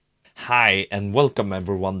Hi, and welcome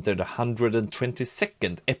everyone to the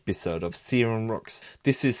 122nd episode of Serum Rocks.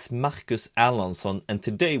 This is Marcus Erlandsson, and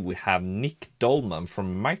today we have Nick Doelman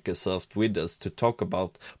from Microsoft with us to talk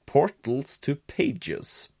about portals to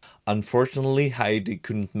pages. Unfortunately, Heidi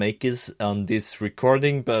couldn't make it on this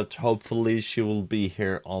recording, but hopefully she will be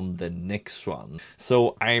here on the next one.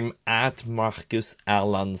 So I'm at Marcus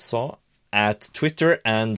Erlandsson at Twitter,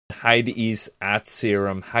 and Heidi is at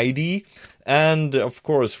Serum Heidi. And of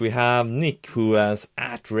course we have Nick, who is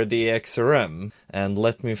at ReadyXRM. And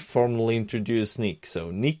let me formally introduce Nick. So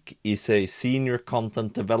Nick is a senior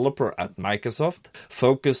content developer at Microsoft,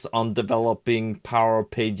 focused on developing Power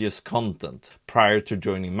Pages content. Prior to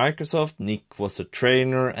joining Microsoft, Nick was a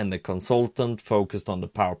trainer and a consultant focused on the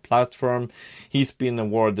Power Platform. He's been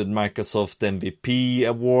awarded Microsoft MVP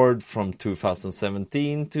award from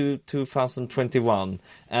 2017 to 2021,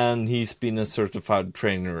 and he's been a certified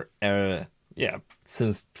trainer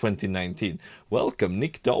since 2019. Welcome,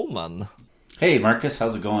 Nick Doelman. Hey, Marcus,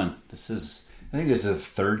 how's it going? I think this is the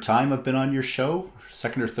third time I've been on your show,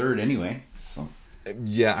 second or third anyway. So.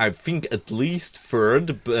 Yeah, I think at least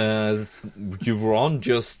third. You were on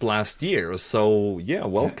just last year, so yeah,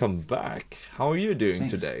 welcome back. How are you doing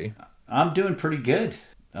today? I'm doing pretty good,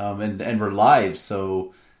 and we're live,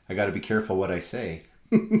 so I got to be careful what I say.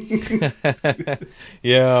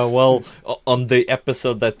 Yeah, well, on the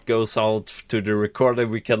episode that goes out to the recorder,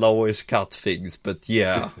 we can always cut things, but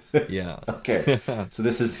yeah. Okay, so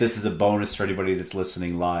this is a bonus for anybody that's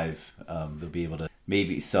listening live. They'll be able to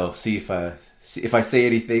see if I say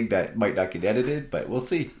anything that might not get edited, but we'll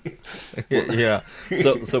see. Yeah.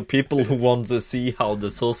 So people who want to see how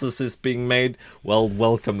the sausage is being made, well,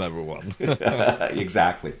 welcome everyone.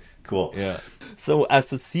 Exactly. Cool. Yeah. So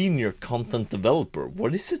as a senior content developer,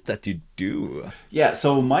 what is it that you do? Yeah,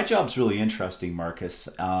 so my job's really interesting, Marcus.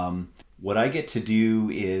 What I get to do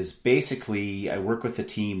is basically I work with the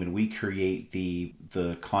team and we create the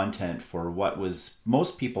content for what was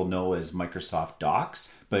most people know as Microsoft Docs.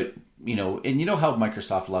 But, you know how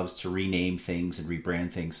Microsoft loves to rename things and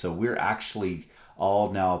rebrand things. So we're actually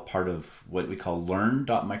all now part of what we call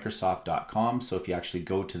learn.microsoft.com. So if you actually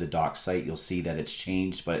go to the docs site, you'll see that it's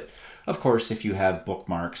changed. But of course, if you have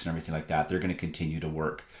bookmarks and everything like that, they're going to continue to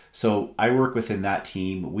work. So I work within that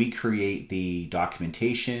team. We create the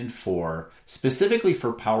documentation specifically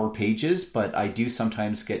for Power Pages, but I do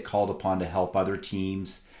sometimes get called upon to help other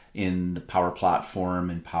teams in the Power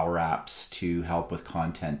Platform and Power Apps to help with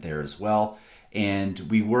content there as well. And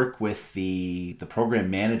we work with the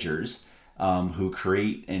program managers who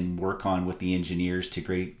create and work on with the engineers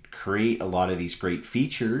to create a lot of these great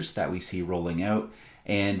features that we see rolling out.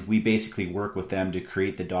 And we basically work with them to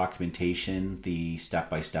create the documentation, the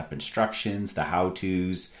step-by-step instructions, the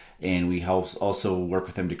how-tos, and we also work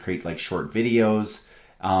with them to create like short videos,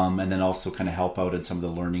 and then also kind of help out in some of the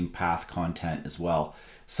learning path content as well.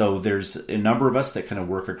 So there's a number of us that kind of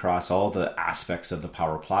work across all the aspects of the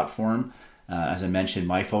Power Platform. As I mentioned,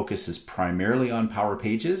 my focus is primarily on Power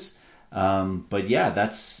Pages. But yeah,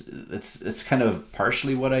 that's kind of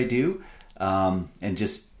partially what I do. And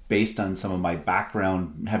just based on some of my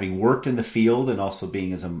background, having worked in the field and also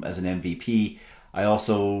being as an MVP, I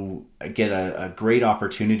also get a great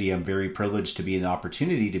opportunity. I'm very privileged to be an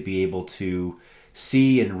opportunity to be able to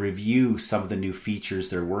see and review some of the new features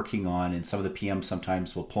they're working on. And some of the PMs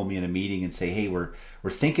sometimes will pull me in a meeting and say, hey, we're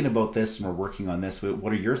thinking about this and we're working on this.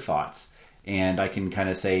 What are your thoughts? And I can kind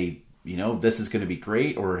of say, this is going to be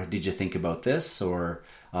great, or did you think about this? Or,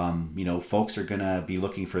 folks are going to be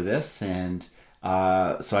looking for this. And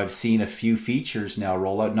so I've seen a few features now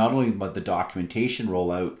roll out, not only but the documentation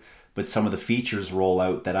roll out, but some of the features roll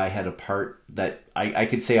out that I had a part that I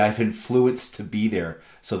could say I've influenced to be there.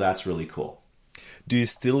 So that's really cool. Do you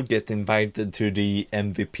still get invited to the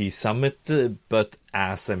MVP Summit, but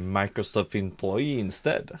as a Microsoft employee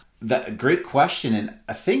instead? Great question. And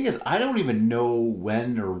the thing is, I don't even know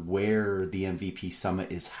when or where the MVP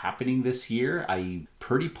Summit is happening this year. I'm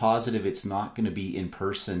pretty positive it's not going to be in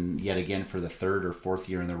person yet again for the third or fourth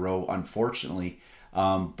year in a row, unfortunately.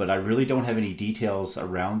 But I really don't have any details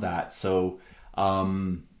around that. So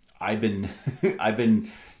I've been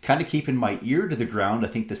kind of keeping my ear to the ground. I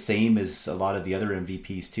think the same as a lot of the other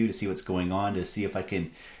MVPs too, to see what's going on, to see if I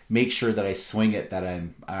can make sure that I swing it, that I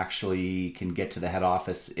actually can get to the head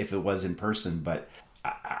office if it was in person. But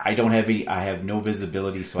I have no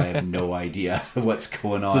visibility, so I have no idea what's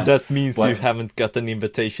going on. So that means you haven't got an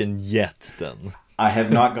invitation yet then? I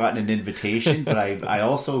have not gotten an invitation, but I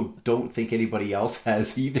also don't think anybody else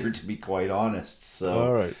has either, to be quite honest. So,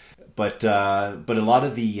 all right. But a lot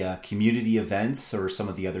of the community events or some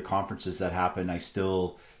of the other conferences that happen, I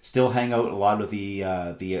still still hang out a lot of the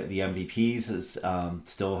MVPs.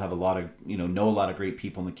 Still have a lot of know a lot of great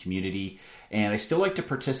people in the community, and I still like to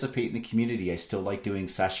participate in the community. I still like doing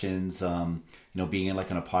sessions. Being in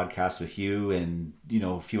on a podcast with you, and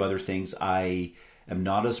a few other things. I am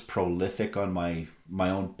not as prolific on my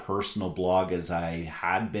own personal blog as I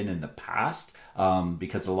had been in the past,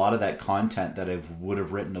 because a lot of that content that I would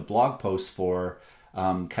have written a blog post for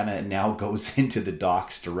kind of now goes into the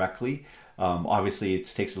docs directly. Obviously, it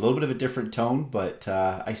takes a little bit of a different tone, but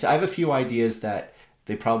I have a few ideas that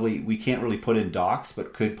we can't really put in docs,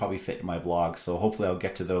 but could probably fit in my blog. So hopefully I'll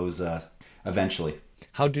get to those eventually.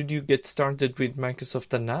 How did you get started with Microsoft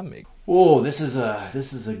Dynamics? Oh, this is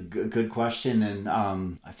a good question, and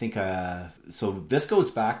I think so. This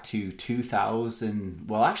goes back to 2000.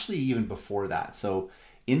 Well, actually, even before that. So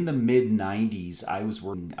in the mid 90s, I was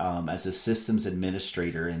working as a systems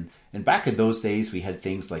administrator, and back in those days, we had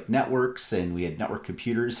things like networks, and we had network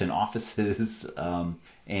computers and offices,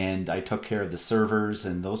 and I took care of the servers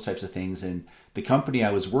and those types of things. And the company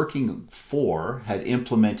I was working for had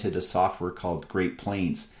implemented a software called Great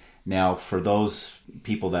Plains. Now, for those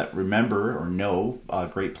people that remember or know,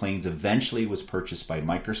 Great Plains eventually was purchased by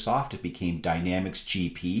Microsoft. It became Dynamics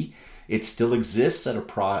GP. It still exists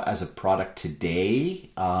as a product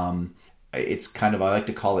today. It's kind of, I like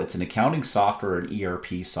to call it's an accounting software, an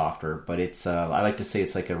ERP software, but it's I like to say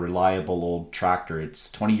it's like a reliable old tractor. It's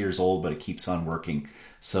 20 years old, but it keeps on working.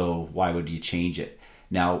 So why would you change it?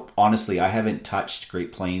 Now, honestly, I haven't touched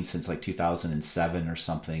Great Plains since 2007 or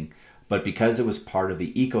something, but because it was part of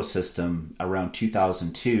the ecosystem around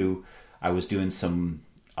 2002, I was doing some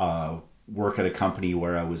work at a company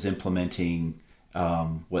where I was implementing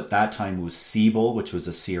what that time was Siebel, which was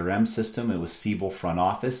a CRM system. It was Siebel Front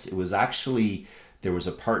Office. It was actually, there was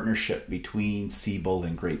a partnership between Siebel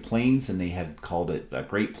and Great Plains, and they had called it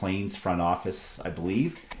Great Plains Front Office, I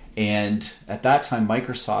believe. And at that time,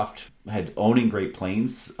 Microsoft had owning Great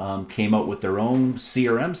Plains, came out with their own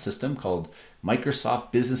CRM system called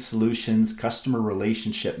Microsoft Business Solutions Customer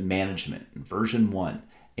Relationship Management, version 1.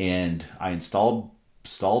 And I installed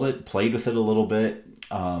it, played with it a little bit,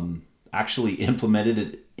 actually implemented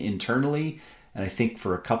it internally, and I think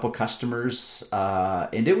for a couple customers,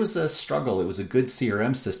 and it was a struggle. It was a good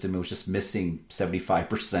CRM system. It was just missing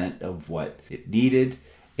 75% of what it needed.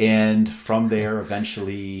 And from there,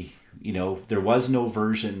 eventually, there was a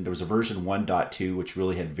version 1.2, which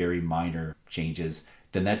really had very minor changes.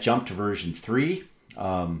 Then that jumped to version 3.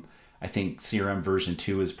 I think CRM version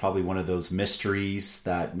 2 is probably one of those mysteries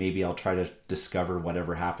that maybe I'll try to discover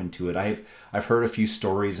whatever happened to it. I've heard a few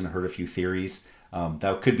stories and heard a few theories.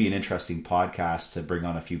 That could be an interesting podcast to bring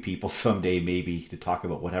on a few people someday, maybe, to talk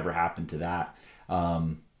about whatever happened to that.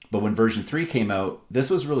 But when version 3 came out, this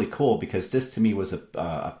was really cool because this to me was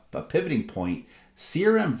a pivoting point.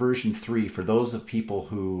 CRM version 3, for those of people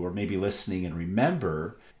who are maybe listening and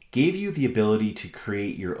remember, gave you the ability to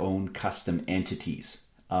create your own custom entities.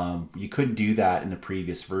 You couldn't do that in the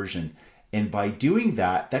previous version. And by doing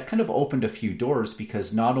that kind of opened a few doors,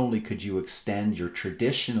 because not only could you extend your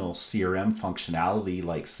traditional CRM functionality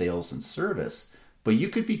like sales and service, but you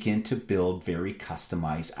could begin to build very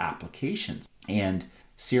customized applications. And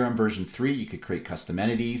CRM version 3, you could create custom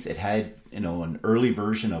entities. It had, an early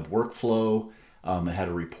version of workflow. It had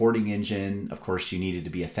a reporting engine. Of course, you needed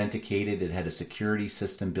to be authenticated. It had a security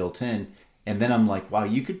system built in. And then I'm like, wow,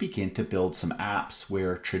 you could begin to build some apps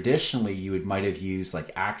where traditionally you might have used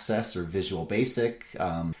like Access or Visual Basic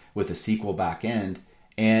with a SQL backend.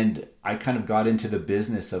 And I kind of got into the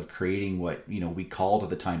business of creating what we called at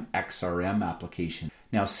the time XRM application.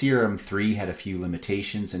 Now, CRM 3 had a few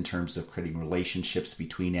limitations in terms of creating relationships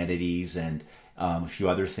between entities and a few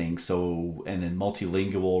other things. So, and then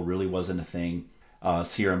multilingual really wasn't a thing.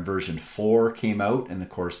 CRM version 4 came out, and of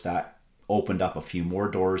course that opened up a few more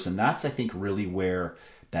doors. And that's, I think, really where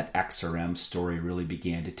that XRM story really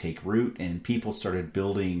began to take root, and people started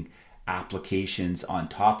building applications on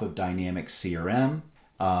top of Dynamics CRM.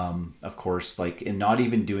 Of course, and not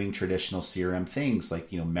even doing traditional CRM things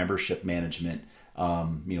like, membership management,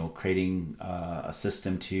 creating a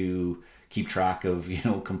system to keep track of,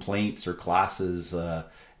 complaints or classes,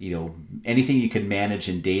 anything you could manage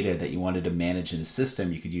in data that you wanted to manage in a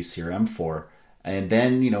system, you could use CRM for. And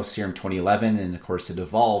then, CRM 2011, and of course it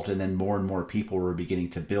evolved, and then more and more people were beginning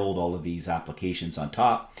to build all of these applications on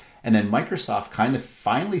top. And then Microsoft kind of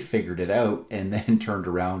finally figured it out and then turned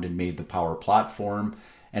around and made the Power Platform,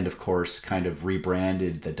 and of course kind of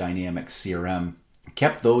rebranded the Dynamics CRM,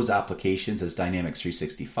 kept those applications as Dynamics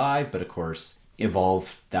 365, but of course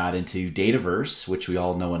evolved that into Dataverse, which we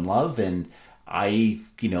all know and love. And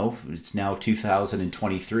it's now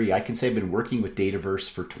 2023. I can say I've been working with Dataverse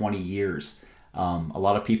for 20 years. A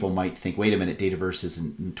lot of people might think, wait a minute, Dataverse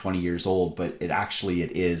isn't 20 years old, but it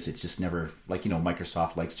is. It's just never,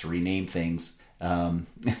 Microsoft likes to rename things.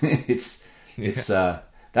 That's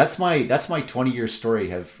my 20-year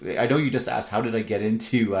story. I know you just asked how did I get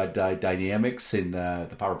into Dynamics in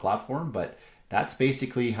the Power Platform, but that's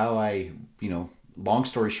basically how long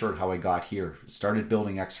story short, how I got here. Started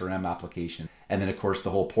building XRM application. And then, of course,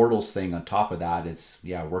 the whole portals thing on top of that is,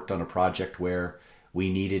 I worked on a project where we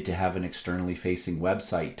needed to have an externally facing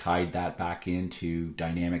website, tied that back into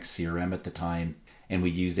Dynamics CRM at the time. And we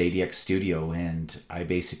used ADX Studio. And I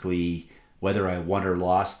basically, whether I won or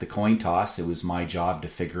lost the coin toss, it was my job to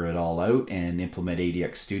figure it all out and implement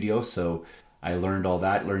ADX Studio. So I learned all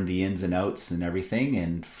that, learned the ins and outs and everything.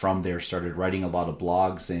 And from there started writing a lot of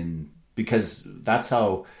blogs. And because that's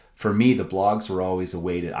how, for me, the blogs were always a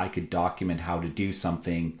way that I could document how to do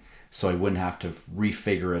something so I wouldn't have to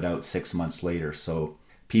refigure it out 6 months later. So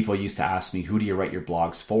people used to ask me, who do you write your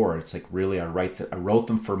blogs for? It's like, really, I wrote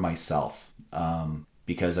them for myself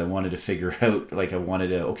because I wanted to figure out,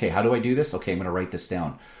 okay, how do I do this? Okay, I'm going to write this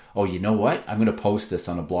down. Oh, you know what? I'm going to post this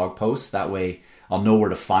on a blog post. That way I'll know where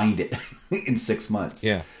to find it in 6 months.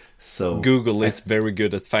 Yeah. So Google is very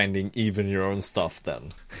good at finding even your own stuff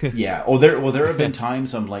then. Yeah. There have been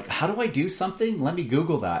times I'm like, how do I do something? Let me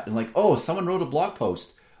Google that. And oh, someone wrote a blog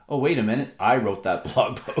post. Oh, wait a minute. I wrote that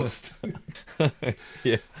blog post.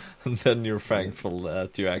 Yeah. And then you're thankful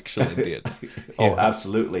that you actually did. Oh,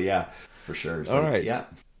 absolutely. Yeah, for sure. So, all right. Yeah.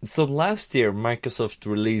 So last year, Microsoft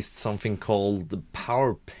released something called the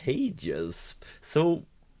Power Pages. So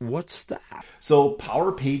what's that? So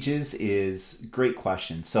Power Pages is great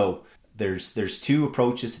question. So there's two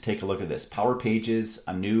approaches to take a look at this. Power Pages,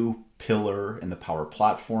 a new pillar in the Power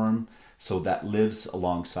Platform. So that lives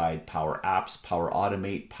alongside Power Apps, Power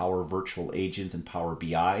Automate, Power Virtual Agents, and Power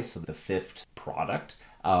BI. So the fifth product.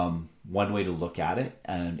 One way to look at it,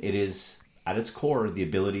 and it is at its core the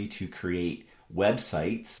ability to create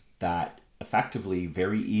websites that effectively,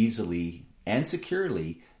 very easily and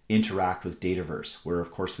securely interact with Dataverse, where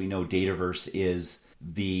of course we know Dataverse is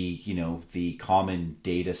the common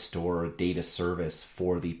data store, data service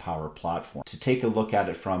for the Power Platform. To take a look at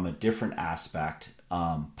it from a different aspect,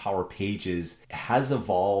 Power Pages has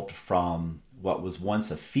evolved from what was once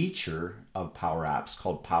a feature of Power Apps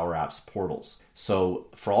called Power Apps Portals. So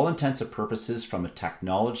for all intents and purposes, from a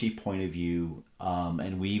technology point of view,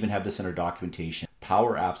 and we even have this in our documentation,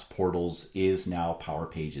 Power Apps Portals is now Power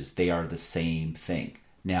Pages. They are the same thing.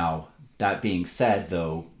 Now, that being said,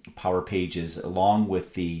 though, Power Pages, along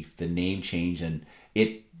with the name change and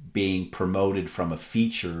it being promoted from a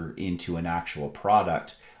feature into an actual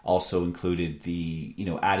product, also included the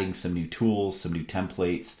adding some new tools, some new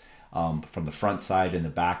templates from the front side and the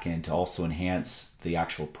back end to also enhance the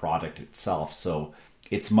actual product itself. So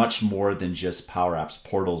it's much more than just Power Apps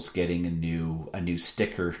Portals getting a new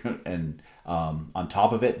sticker, and on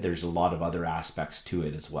top of it, there's a lot of other aspects to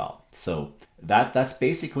it as well. So that's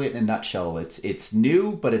basically it in a nutshell. It's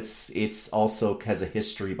new, but it's also has a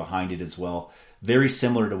history behind it as well. Very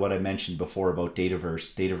similar to what I mentioned before about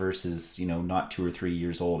Dataverse. Dataverse is not 2 or 3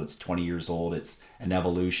 years old. It's 20 years old. It's an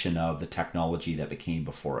evolution of the technology that became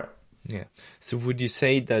before it. Yeah. So would you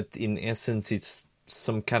say that in essence it's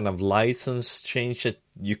some kind of license change that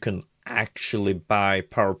you can actually buy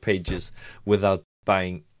Power Pages without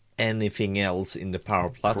buying anything else in the Power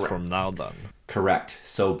Platform? Correct. Now then? Correct.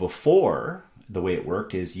 So before, the way it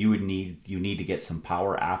worked is you need to get some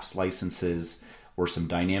Power Apps licenses or some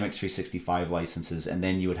Dynamics 365 licenses, and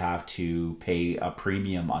then you would have to pay a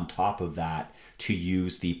premium on top of that to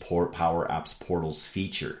use the Power Apps Portals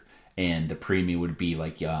feature. And the premium would be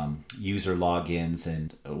like user logins,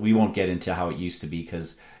 and we won't get into how it used to be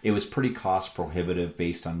because it was pretty cost prohibitive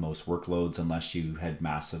based on most workloads unless you had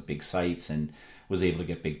massive big sites and was able to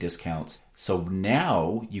get big discounts. So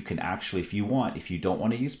now you can actually, if you don't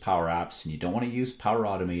want to use Power Apps and you don't want to use Power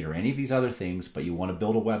Automate or any of these other things, but you want to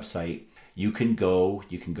build a website, you can go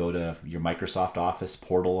to your Microsoft Office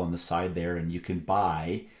portal on the side there, and you can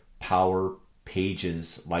buy Power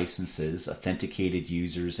Pages licenses, authenticated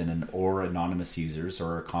users or anonymous users,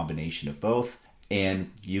 or a combination of both, and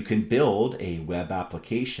you can build a web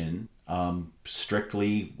application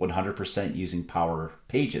strictly 100% using Power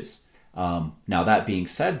Pages. Now that being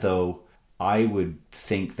said, though, I would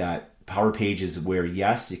think that Power Pages, where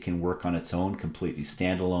yes, it can work on its own, completely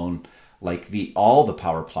standalone, like all the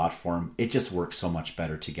Power Platform, it just works so much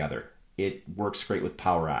better together. It works great with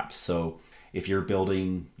Power Apps. So if you're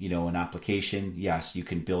building, an application, yes, you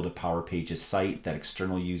can build a Power Pages site that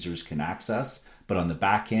external users can access. But on the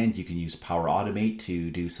back end, you can use Power Automate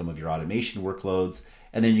to do some of your automation workloads.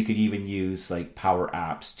 And then you could even use like Power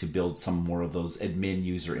Apps to build some more of those admin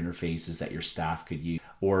user interfaces that your staff could use,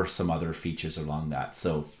 or some other features along that.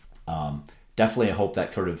 So definitely I hope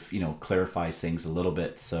that sort of, clarifies things a little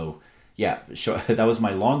bit. So yeah, that was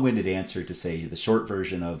my long-winded answer to say the short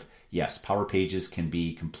version of yes, Power Pages can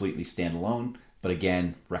be completely standalone. But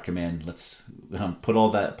again, recommend let's put all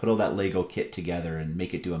that Lego kit together and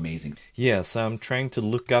make it do amazing. Yeah, so I'm trying to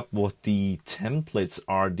look up what the templates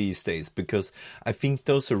are these days, because I think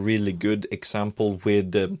those are really good example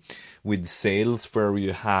with sales where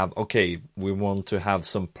you have, okay, we want to have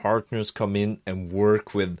some partners come in and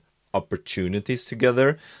work with opportunities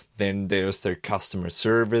together. Then there's their customer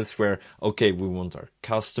service where, okay, we want our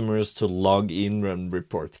customers to log in and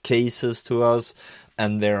report cases to us.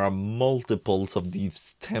 And there are multiples of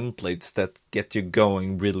these templates that get you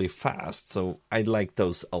going really fast. So I like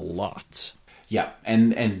those a lot. Yeah,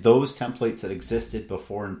 and those templates that existed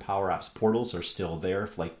before in Power Apps portals are still there,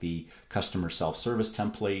 like the customer self-service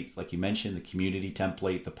template, like you mentioned, the community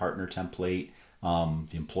template, the partner template,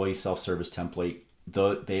 the employee self-service template.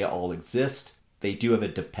 They all exist. They do have a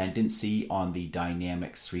dependency on the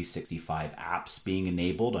Dynamics 365 apps being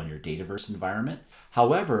enabled on your Dataverse environment.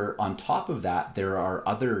 However, on top of that, there are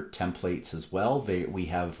other templates as well. We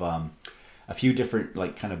have a few different,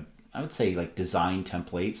 I would say design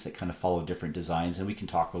templates that kind of follow different designs, and we can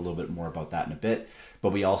talk a little bit more about that in a bit.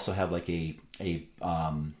 But we also have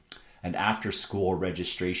an after-school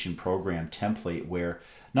registration program template where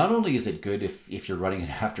not only is it good if you're running an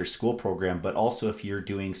after-school program, but also if you're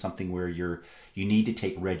doing something where you need to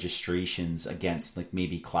take registrations against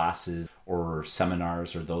maybe classes or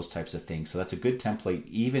seminars or those types of things. So that's a good template,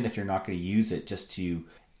 even if you're not going to use it, just to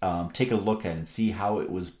take a look at it and see how it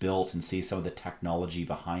was built and see some of the technology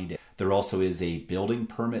behind it. There also is a building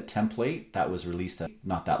permit template that was released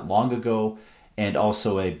not that long ago, and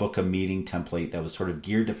also a book a meeting template that was sort of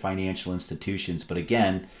geared to financial institutions. But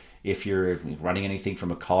again, if you're running anything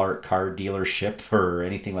from a car dealership or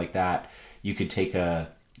anything like that, you could take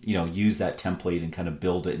use that template and kind of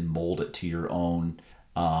build it and mold it to your own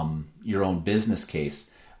business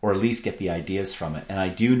case, or at least get the ideas from it. And I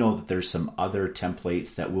do know that there's some other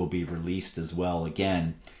templates that will be released as well.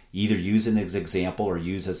 Again, either use it as an example or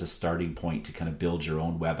use as a starting point to kind of build your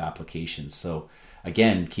own web applications. So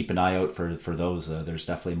again, keep an eye out for those. There's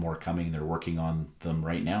definitely more coming. They're working on them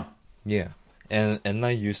right now. Yeah. And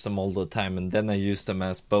I use them all the time, and then I use them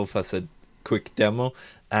as both as a quick demo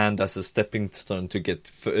and as a stepping stone to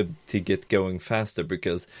get going faster,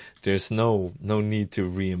 because there's no need to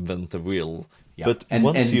reinvent the wheel. Yeah. But I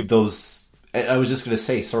was just going to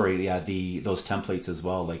say, sorry, yeah, those templates as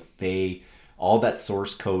well, all that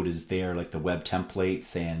source code is there, like the web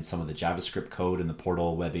templates and some of the JavaScript code and the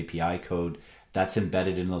Portal Web API code. That's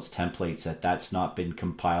embedded in those templates. That's not been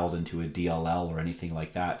compiled into a DLL or anything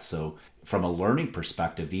like that. So from a learning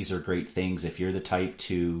perspective, these are great things. If you're the type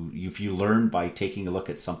if you learn by taking a look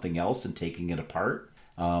at something else and taking it apart,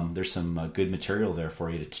 there's some good material there for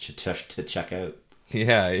you to check out.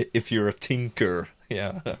 Yeah, if you're a tinker,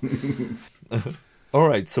 yeah. All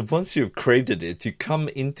right, so once you've created it, you come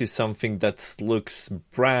into something that looks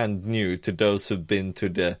brand new to those who've been to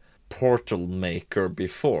the Portal Maker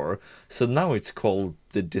before. So now it's called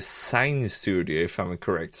the Design Studio, if I'm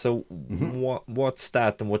correct. So what's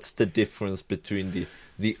that, and what's the difference between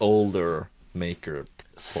the older Maker Portal?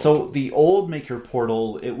 So the old Maker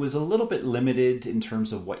Portal, it was a little bit limited in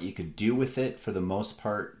terms of what you could do with it for the most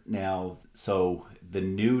part now. So the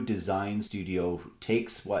new Design Studio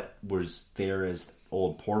takes what was there as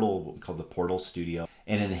old Portal, what we call the Portal Studio,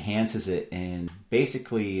 and enhances it in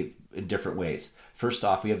different ways. First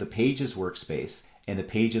off, we have the Pages workspace, and the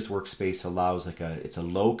Pages workspace allows it's a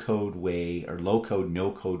low-code way, or low-code,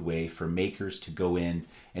 no-code way for makers to go in,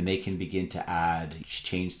 and they can begin to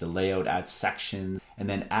change the layout, add sections, and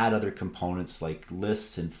then add other components like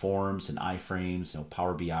lists and forms and iframes,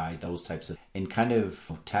 Power BI, those types of, and kind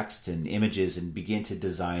of text and images, and begin to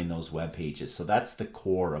design those web pages. So that's the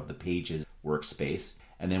core of the Pages workspace.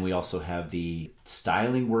 And then we also have the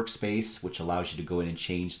styling workspace, which allows you to go in and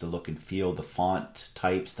change the look and feel, the font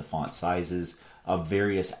types, the font sizes of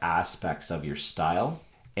various aspects of your style.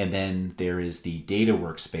 And then there is the data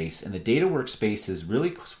workspace. And the data workspace is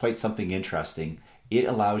really quite something interesting. It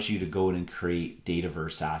allows you to go in and create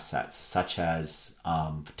Dataverse assets, such as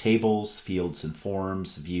tables, fields and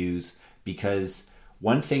forms, views, because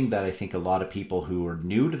one thing that I think a lot of people who are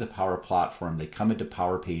new to the Power Platform, they come into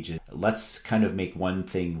Power Pages. Let's kind of make one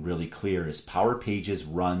thing really clear is Power Pages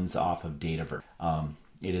runs off of Dataverse.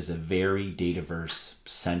 It is a very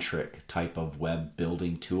Dataverse-centric type of web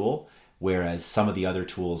building tool Whereas some of the other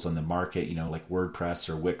tools on the market, like WordPress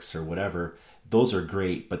or Wix or whatever, those are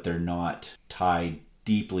great, but they're not tied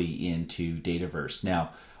deeply into Dataverse.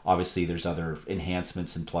 Now, obviously, there's other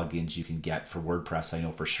enhancements and plugins you can get for WordPress. I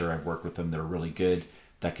know for sure I've worked with them. They're really good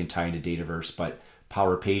that can tie into Dataverse. But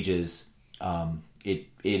Power Pages, it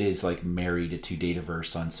is like married to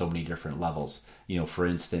Dataverse on so many different levels. For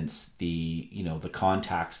instance, the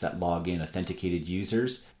contacts that log in, authenticated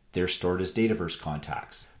users, they're stored as Dataverse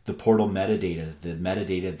contacts. The portal metadata, the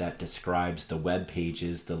metadata that describes the web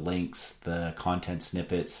pages, the links, the content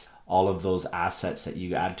snippets, all of those assets that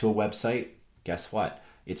you add to a website, guess what?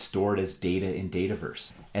 It's stored as data in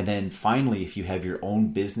Dataverse. And then finally, if you have your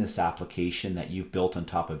own business application that you've built on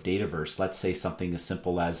top of Dataverse, let's say something as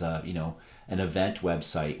simple as an event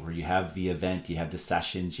website where you have the event, you have the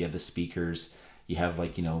sessions, you have the speakers, you have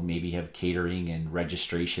maybe you have catering and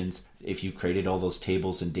registrations. If you created all those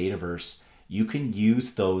tables in Dataverse, you can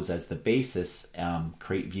use those as the basis,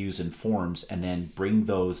 create views and forms, and then bring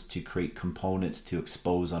those to create components to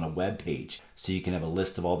expose on a web page. So you can have a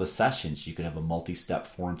list of all the sessions. You can have a multi-step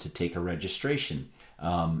form to take a registration.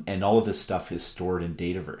 And all of this stuff is stored in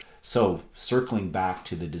Dataverse. So circling back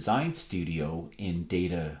to the Design Studio in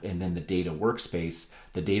data and then the data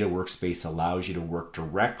workspace allows you to work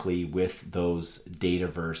directly with those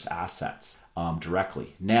Dataverse assets.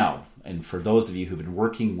 Directly. Now, and for those of you who've been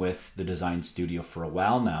working with the Design Studio for a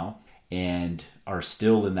while now and are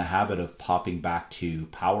still in the habit of popping back to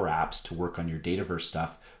Power Apps to work on your Dataverse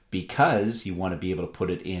stuff because you want to be able to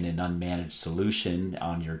put it in an unmanaged solution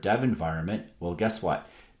on your dev environment, well, guess what?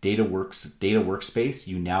 Data Workspace,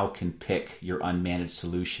 you now can pick your unmanaged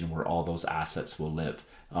solution where all those assets will live.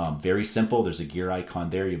 Very simple. There's a gear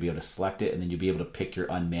icon there. You'll be able to select it, and then you'll be able to pick your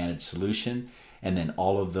unmanaged solution. And then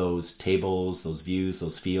all of those tables, those views,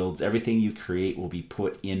 those fields, everything you create will be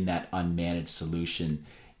put in that unmanaged solution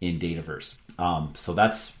in Dataverse. So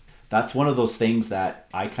that's one of those things that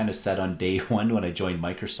I kind of said on day one when I joined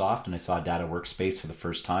Microsoft and I saw Data Workspace for the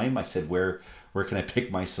first time. I said, where can I pick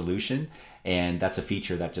my solution? And that's a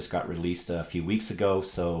feature that just got released a few weeks ago.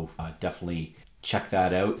 So definitely check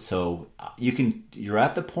that out. So you're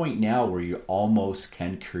at the point now where you almost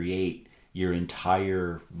can create your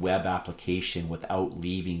entire web application without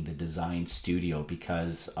leaving the Design Studio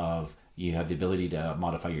because of you have the ability to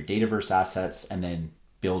modify your Dataverse assets and then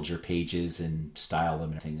build your pages and style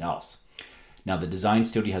them and everything else. Now the Design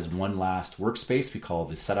Studio has one last workspace we call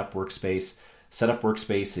the Setup Workspace. Setup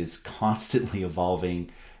Workspace is constantly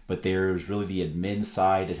evolving, but there's really the admin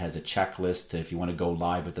side. It has a checklist if you want to go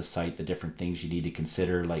live with the site, the different things you need to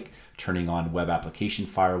consider, like turning on web application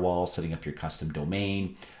firewall, setting up your custom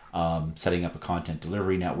domain, setting up a content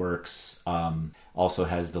delivery networks, also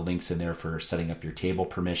has the links in there for setting up your table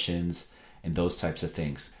permissions and those types of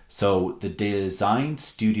things. So the Design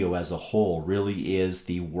Studio as a whole really is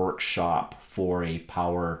the workshop for a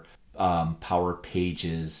Power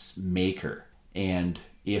Pages maker. And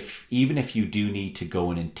even if you do need to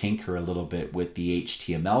go in and tinker a little bit with the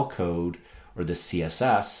HTML code or the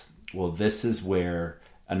CSS, well, this is where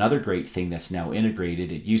another great thing that's now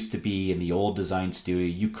integrated. It used to be in the old Design Studio,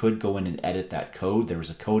 you could go in and edit that code. There was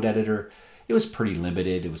a code editor. It was pretty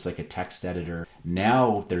limited. It was like a text editor.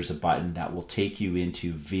 Now there's a button that will take you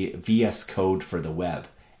into VS Code for the web.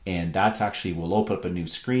 And that's actually will open up a new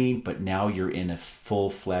screen, but now you're in a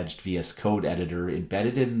full-fledged VS Code editor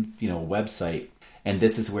embedded in a website. And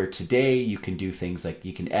this is where today you can do things like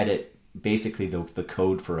you can edit basically the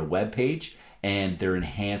code for a web page, and they're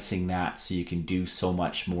enhancing that so you can do so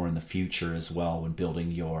much more in the future as well when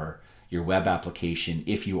building your web application.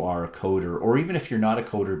 If you are a coder, or even if you're not a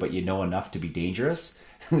coder but you know enough to be dangerous,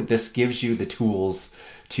 this gives you the tools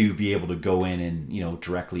to be able to go in and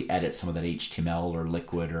directly edit some of that HTML or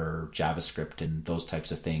Liquid or JavaScript and those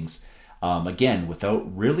types of things. Again,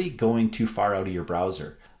 without really going too far out of your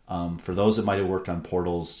browser. For those that might have worked on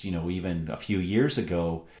portals, even a few years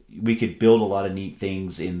ago, we could build a lot of neat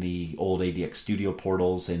things in the old ADX Studio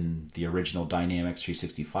portals and the original Dynamics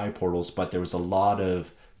 365 portals, but there was a lot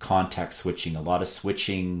of context switching, a lot of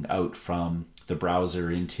switching out from the browser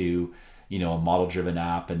into, a model-driven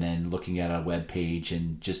app and then looking at a web page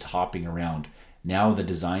and just hopping around. Now the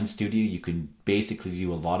Design Studio, you can basically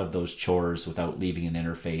do a lot of those chores without leaving an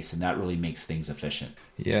interface, and that really makes things efficient.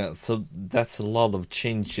 Yeah, so that's a lot of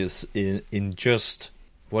changes in just,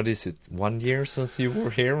 what is it, 1 year since you were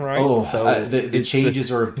here, right? Oh, so the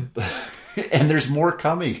changes are... and there's more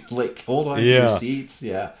coming. Like, hold on to your seats.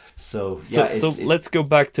 Yeah. So let's go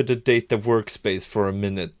back to the data workspace for a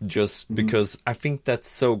minute, just because I think that's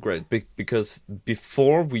so great. Because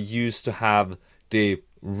before we used to have the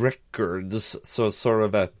records. So sort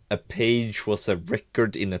of a page was a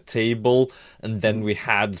record in a table, and then we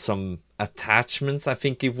had some attachments, I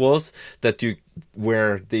think it was, that you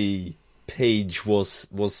where the page was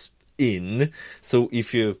in. So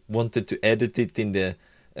if you wanted to edit it in the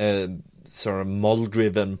sort of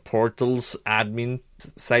model-driven portals admin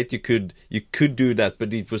site, you could do that,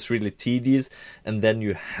 but it was really tedious, and then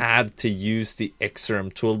you had to use the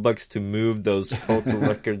XRM toolbox to move those portal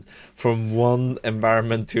records from one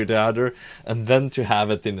environment to the other, and then to have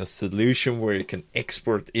it in a solution where you can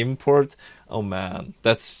import. Oh man,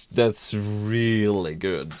 that's really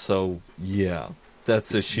good. So yeah,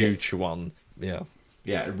 that's a huge one. Yeah,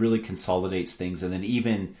 it really consolidates things. And then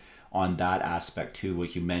even on that aspect too,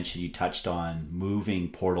 what you mentioned, you touched on moving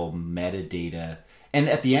portal metadata. And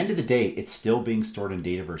at the end of the day, it's still being stored in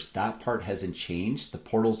Dataverse. That part hasn't changed. The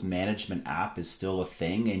portals management app is still a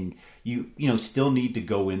thing, and you still need to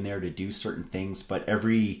go in there to do certain things. But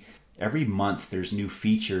every month there's new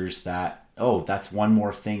features that, that's one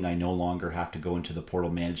more thing I no longer have to go into the portal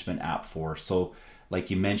management app for. So like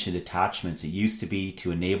you mentioned, attachments. It used to be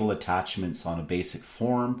to enable attachments on a basic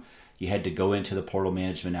form, you had to go into the portal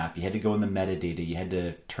management app. You had to go in the metadata. You had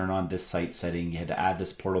to turn on this site setting. You had to add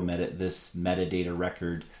this this metadata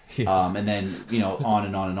record, and then on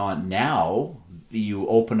and on and on. Now you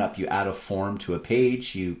open up, you add a form to a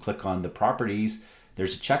page. You click on the properties.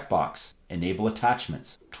 There's a checkbox: enable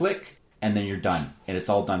attachments. Click, and then you're done, and it's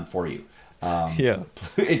all done for you.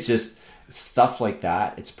 It's just stuff like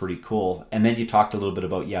that. It's pretty cool. And then you talked a little bit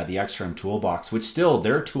about the XRM toolbox, which still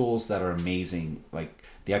there are tools that are amazing, like.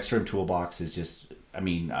 The XRM toolbox is just,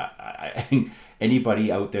 I think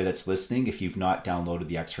anybody out there that's listening, if you've not downloaded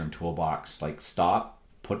the XRM toolbox, like stop,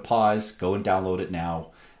 put pause, go and download it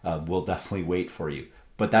now. We'll definitely wait for you.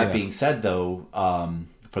 But that being said, though,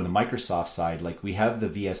 from the Microsoft side, like we have the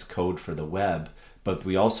VS Code for the web, but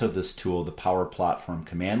we also have this tool, the Power Platform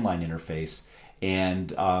command line interface.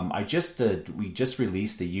 And we just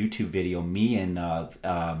released a YouTube video, me and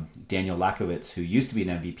Daniel Lakovitz, who used to be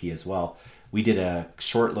an MVP as well. We did a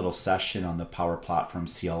short little session on the Power Platform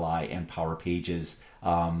CLI and Power Pages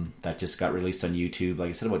that just got released on YouTube, like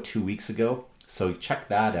I said, about 2 weeks ago. So check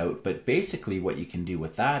that out. But basically what you can do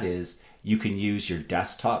with that is you can use your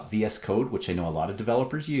desktop VS Code, which I know a lot of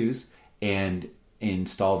developers use, and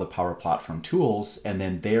install the Power Platform tools. And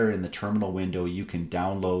then there in the terminal window, you can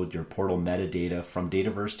download your portal metadata from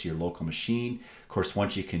Dataverse to your local machine. Of course,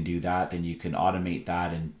 once you can do that, then you can automate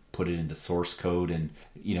that and put it into source code and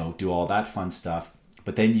do all that fun stuff.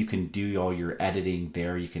 But then you can do all your editing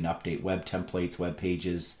there. You can update web templates, web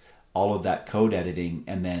pages, all of that code editing.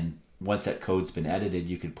 And then once that code's been edited,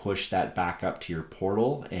 you can push that back up to your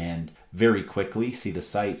portal and very quickly see the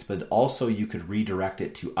sites. But also you could redirect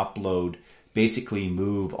it to upload, basically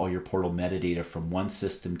move all your portal metadata from one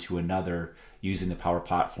system to another using the Power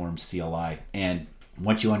Platform CLI. And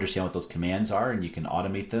once you understand what those commands are and you can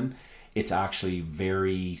automate them, it's actually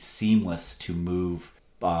very seamless to move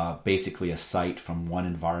basically a site from one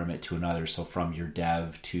environment to another. So from your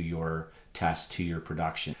dev to your test to your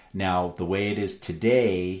production. Now, the way it is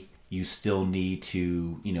today, you still need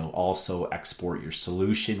to, also export your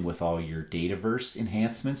solution with all your Dataverse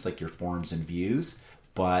enhancements, like your forms and views.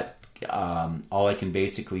 But all I can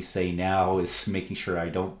basically say now is making sure I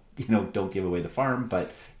don't give away the farm,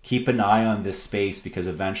 but keep an eye on this space, because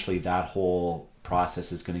eventually that whole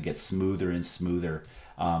process is going to get smoother and smoother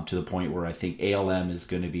to the point where I think ALM is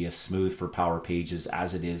going to be as smooth for Power Pages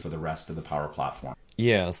as it is for the rest of the Power Platform.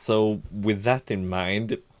 Yeah, so with that in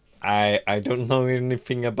mind, I don't know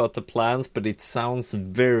anything about the plans, but it sounds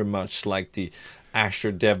very much like the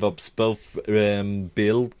Azure DevOps, both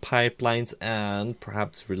build pipelines and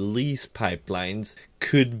perhaps release pipelines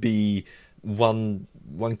could be one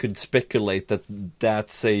could speculate that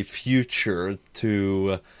that's a future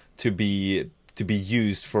to be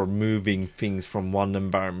used for moving things from one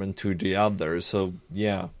environment to the other. So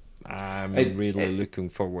yeah, I'm really looking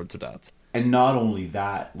forward to that. And not only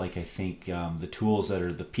that, like I think the tools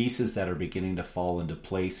the pieces that are beginning to fall into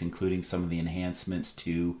place, including some of the enhancements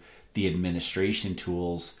to the administration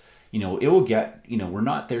tools, it will get, we're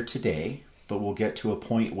not there today, but we'll get to a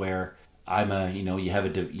point where you have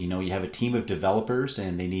a team of developers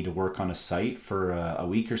and they need to work on a site for a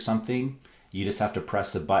week or something. You just have to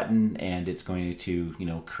press a button and it's going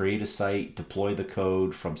to, create a site, deploy the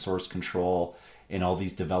code from source control, and all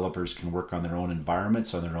these developers can work on their own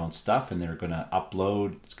environments, on their own stuff, and they're going to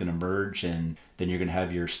upload, it's going to merge, and then you're going to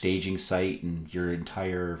have your staging site and your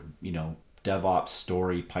entire, DevOps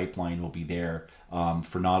story pipeline will be there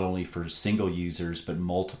for not only for single users, but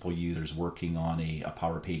multiple users working on a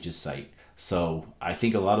Power Pages site. So I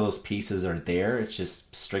think a lot of those pieces are there. It's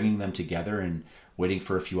just stringing them together and waiting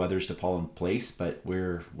for a few others to fall in place. But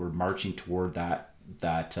we're marching toward that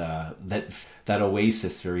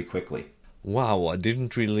oasis very quickly. Wow, I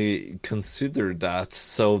didn't really consider that.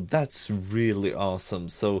 So that's really awesome.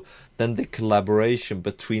 So then the collaboration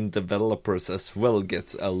between developers as well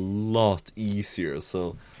gets a lot easier.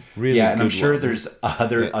 So really yeah, and good I'm sure one. there's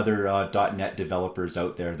other .NET developers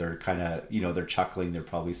out there. They're kind of they're chuckling. They're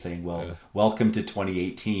probably saying, "Well, welcome to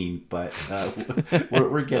 2018," but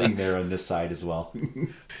we're getting there on this side as well.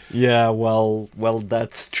 Yeah, well,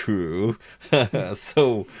 that's true.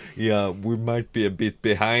 So, yeah, we might be a bit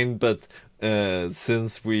behind, but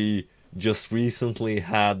since we just recently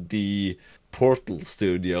had the Portal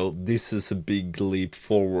Studio, this is a big leap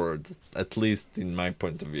forward, at least in my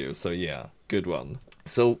point of view. So, yeah, good one.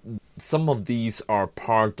 So, some of these are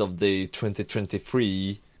part of the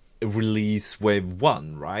 2023 release wave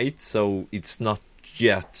 1, right? So, it's not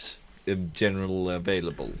yet generally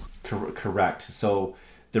available. Correct. So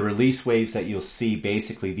the release waves that you'll see,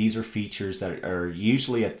 basically, these are features that are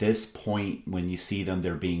usually at this point when you see them,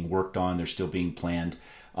 they're being worked on, they're still being planned.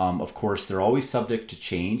 Of course, they're always subject to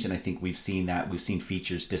change, and I think we've seen that. We've seen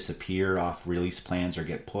features disappear off release plans or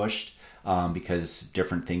get pushed because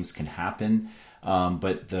different things can happen.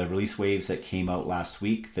 But the release waves that came out last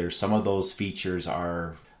week, there's some of those features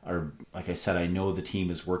are like I said, I know the team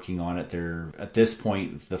is working on it. They're at this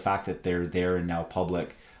point, the fact that they're there and now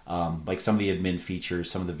public, like some of the admin features,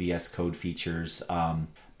 some of the VS Code features.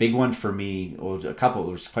 Big one for me, well,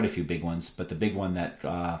 there's quite a few big ones, but the big one that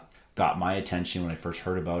got my attention when I first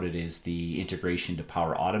heard about it is the integration to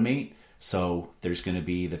Power Automate. So there's going to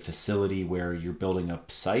be the facility where you're building a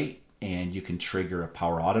site and you can trigger a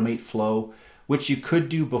Power Automate flow, which you could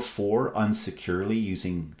do before unsecurely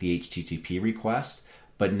using the HTTP request.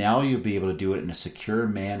 But now you'll be able to do it in a secure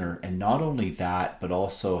manner, and not only that, but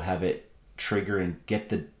also have it trigger and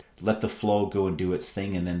let the flow go and do its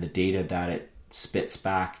thing, and then the data that it spits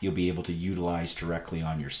back, you'll be able to utilize directly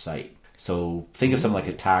on your site. So think of something like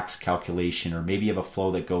a tax calculation, or maybe you have a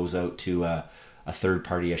flow that goes out to a third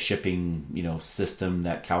party, a shipping system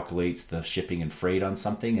that calculates the shipping and freight on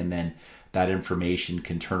something, and then that information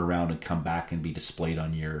can turn around and come back and be displayed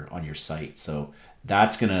on your site. So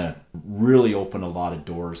that's going to really open a lot of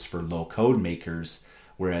doors for low code makers.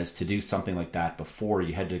 Whereas to do something like that before,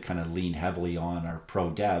 you had to kind of lean heavily on our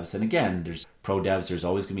pro devs. And again, there's pro devs, there's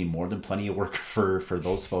always going to be more than plenty of work for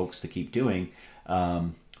those folks to keep doing.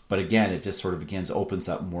 But again, it just sort of opens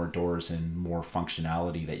up more doors and more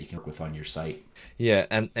functionality that you can work with on your site. Yeah,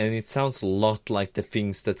 and it sounds a lot like the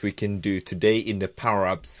things that we can do today in the Power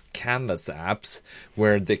Apps Canvas apps,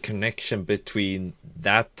 where the connection between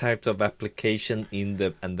that type of application and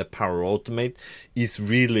the Power Automate is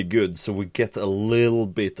really good. So we get a little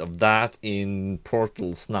bit of that in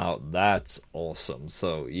Portals now. That's awesome.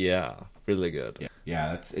 So yeah, really good.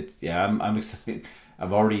 I'm excited.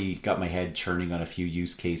 I've already got my head churning on a few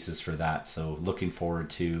use cases for that. So looking forward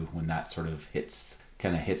to when that sort of hits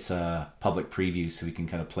a public preview so we can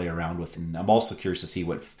kind of play around with. And I'm also curious to see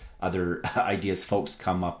what other ideas folks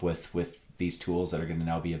come up with these tools that are going to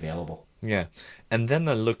now be available. Yeah, and then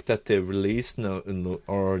I looked at the release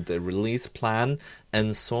or the release plan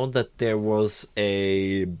and saw that there was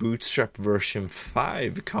a Bootstrap version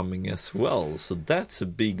 5 coming as well. So that's a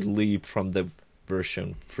big leap from the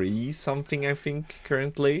version 3 something, I think,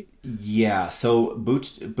 currently. Yeah, so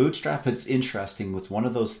Bootstrap is interesting. It's one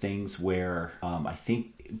of those things where I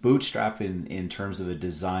think Bootstrap in terms of in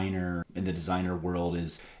the designer world,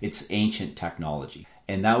 it's ancient technology.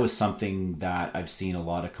 And that was something that I've seen a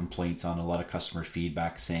lot of complaints on, a lot of customer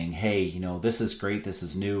feedback saying, hey, this is great, this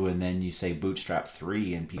is new. And then you say Bootstrap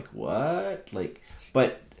 3 and people, what?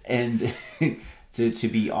 To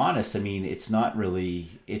be honest, I mean, it's not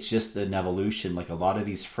really, it's just an evolution. Like a lot of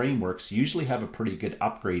these frameworks usually have a pretty good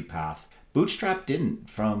upgrade path. Bootstrap didn't.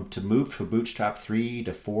 To move from Bootstrap 3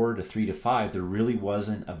 to 4 to 3 to 5, there really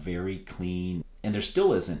wasn't a very clean, and there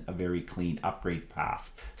still isn't a very clean upgrade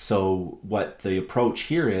path. So what the approach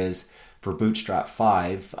here is for Bootstrap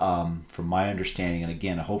 5, from my understanding, and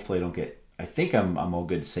again, hopefully I think I'm all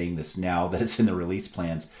good saying this now that it's in the release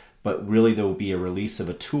plans, but really there will be a release of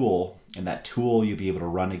a tool, and that tool you'll be able to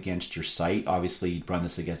run against your site. Obviously, you'd run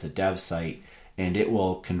this against a dev site, and it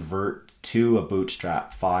will convert to a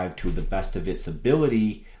Bootstrap 5 to the best of its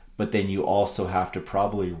ability, but then you also have to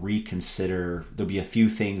probably reconsider. There'll be a few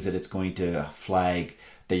things that it's going to flag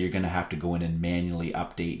that you're going to have to go in and manually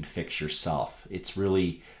update and fix yourself.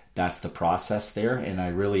 That's the process there, and I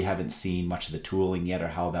really haven't seen much of the tooling yet or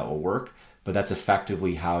how that will work, but that's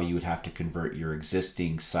effectively how you would have to convert your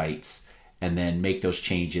existing sites and then make those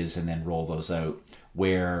changes and then roll those out.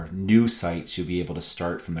 Where new sites, you'll be able to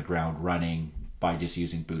start from the ground running by just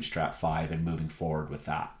using Bootstrap 5 and moving forward with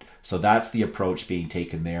that. So that's the approach being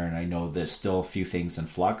taken there. And I know there's still a few things in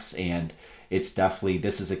flux, and it's definitely,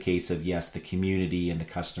 this is a case of, yes, the community and the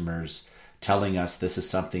customers telling us this is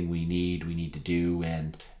something we need to do,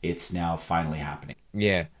 and it's now finally happening.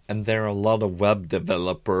 Yeah, and there are a lot of web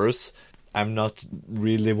developers. I'm not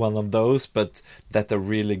really one of those, but that are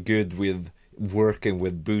really good with working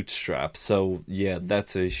with Bootstrap. So yeah,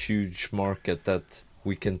 that's a huge market that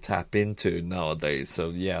we can tap into nowadays. So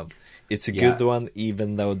yeah, it's a good one,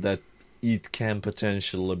 even though that it can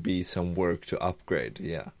potentially be some work to upgrade.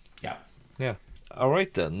 Yeah. All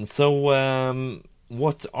right then. So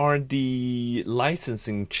what are the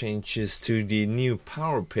licensing changes to the new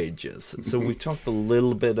Power Pages? So we talked a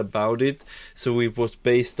little bit about it. So it was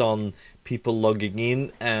based on people logging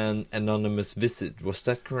in and anonymous visit. Was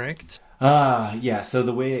that correct? Yeah. So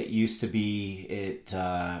the way it used to be, it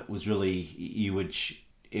was really,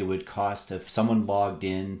 it would cost, if someone logged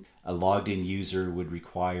in, a logged in user would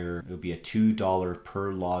require, it would be a $2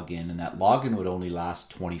 per login, and that login would only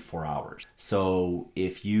last 24 hours. So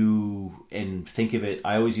if you, and think of it,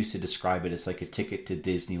 I always used to describe it as like a ticket to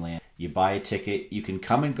Disneyland. You buy a ticket, you can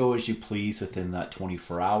come and go as you please within that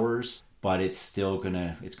 24 hours, but it's still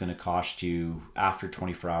gonna cost you, after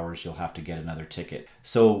 24 hours, you'll have to get another ticket.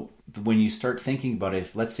 So when you start thinking about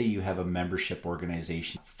it, let's say you have a membership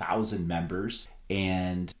organization, 1,000 members,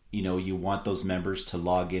 and you want those members to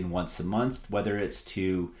log in once a month, whether it's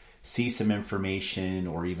to see some information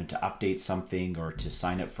or even to update something or to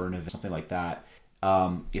sign up for an event, something like that.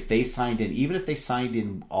 If they signed in, even if they signed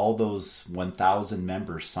in, all those 1,000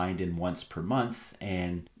 members signed in once per month,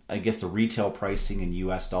 and I guess the retail pricing in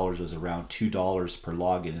US dollars was around $2 per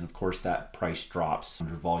login, and of course that price drops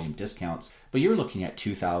under volume discounts, but you're looking at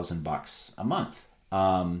 $2,000 a month.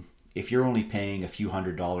 If you're only paying a few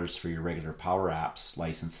 $100s for your regular Power Apps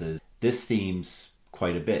licenses, this seems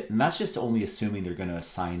quite a bit. And that's just only assuming they're going to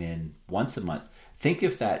sign in once a month. Think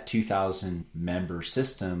if that 2,000 member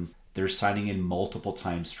system, they're signing in multiple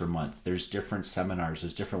times per month. There's different seminars,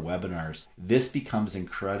 there's different webinars. This becomes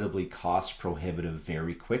incredibly cost prohibitive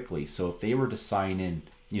very quickly. So if they were to sign in,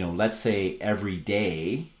 let's say every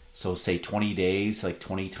day, so say 20 days, like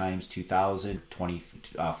 20 times 2,000,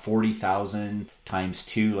 40,000 times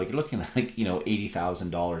 2, like you're looking at like,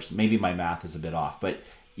 $80,000. Maybe my math is a bit off, but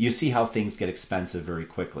you see how things get expensive very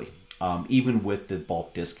quickly, even with the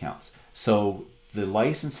bulk discounts. So the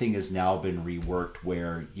licensing has now been reworked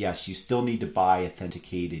where, yes, you still need to buy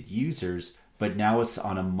authenticated users, but now it's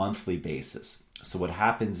on a monthly basis. So what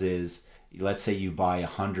happens is, let's say you buy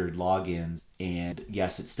 100 logins, and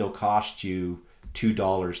yes, it still costs you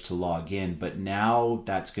 $2 to log in, but now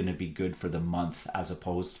that's going to be good for the month as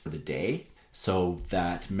opposed for the day. So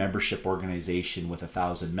that membership organization with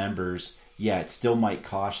 1,000 members, it still might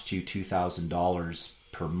cost you $2,000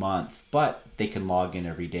 per month, but they can log in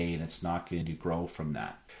every day and it's not going to grow from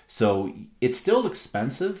that. So it's still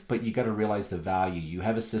expensive, but you got to realize the value. You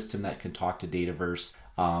have a system that can talk to Dataverse.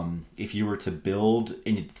 If you were to build,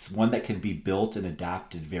 and it's one that can be built and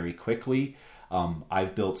adapted very quickly.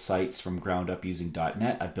 I've built sites from ground up using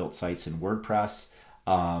 .NET. I've built sites in WordPress.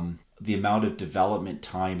 The amount of development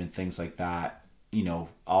time and things like that,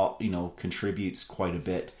 contributes quite a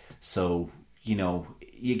bit. So,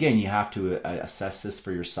 again, you have to assess this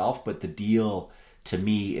for yourself, but the deal to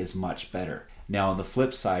me is much better. Now, on the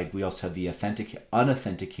flip side, we also have the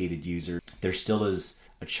unauthenticated user. There still is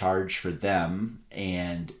a charge for them,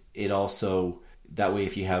 and it also, that way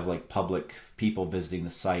if you have like public people visiting the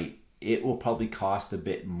site, it will probably cost a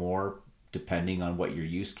bit more depending on what your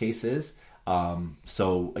use case is.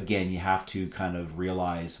 So again, you have to kind of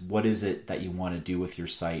realize what is it that you want to do with your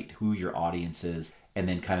site, who your audience is, and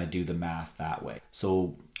then kind of do the math that way.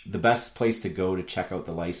 So the best place to go to check out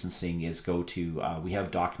the licensing is go to, we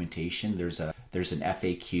have documentation. There's an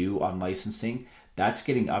FAQ on licensing. That's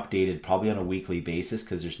getting updated probably on a weekly basis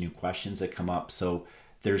because there's new questions that come up. So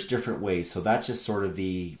there's different ways. So that's just sort of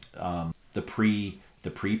the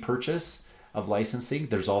pre-purchase of licensing.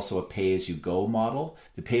 There's also a pay-as-you-go model.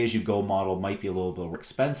 The pay-as-you-go model might be a little bit more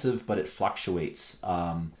expensive, but it fluctuates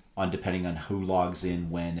on depending on who logs in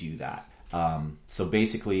when to do that. So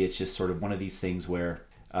basically, it's just sort of one of these things where,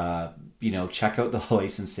 check out the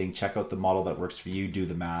licensing, check out the model that works for you, do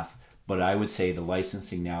the math. But I would say the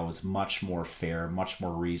licensing now is much more fair, much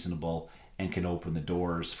more reasonable, and can open the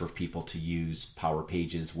doors for people to use Power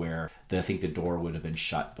Pages where I think the door would have been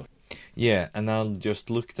shut before. Yeah, and I just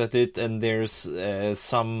looked at it, and there's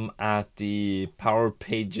some at the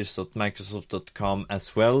powerpages.microsoft.com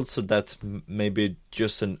as well. So that's maybe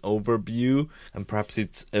just an overview, and perhaps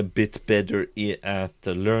it's a bit better at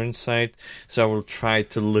the Learn site. So I will try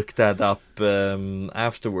to look that up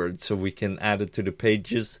afterwards, so we can add it to the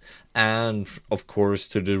pages, and of course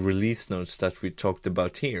to the release notes that we talked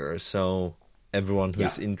about here. So everyone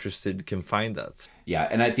who's interested can find that. Yeah,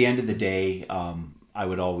 and at the end of the day, I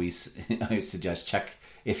would always I suggest check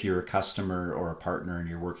if you're a customer or a partner and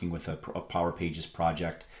you're working with a Power Pages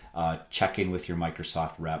project. Check in with your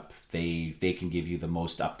Microsoft rep. They can give you the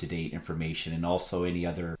most up-to-date information, and also any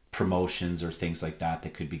other promotions or things like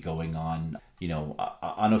that could be going on. You know,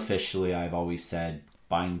 unofficially, I've always said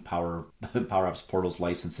buying Power Apps Portals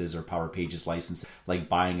licenses or Power Pages licenses, like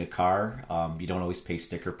buying a car. You don't always pay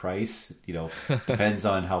sticker price. You know, depends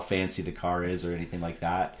on how fancy the car is or anything like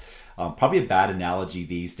that. Probably a bad analogy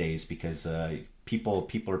these days, because people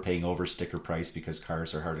are paying over sticker price because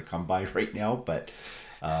cars are hard to come by right now. But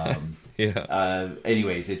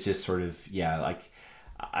anyways, it's just sort of like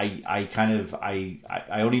I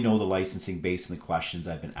only know the licensing based on the questions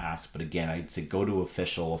I've been asked. But again, I'd say go to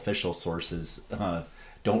official sources.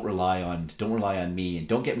 Don't rely on me, and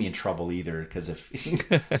don't get me in trouble either. Because if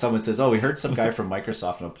someone says, "Oh, we heard some guy from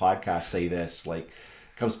Microsoft on a podcast say this," like,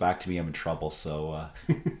 comes back to me, I'm in trouble. So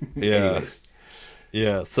anyways.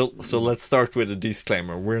 Yeah, so let's start with a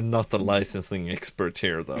disclaimer. We're not a licensing expert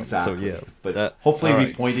here, though. Exactly. So but hopefully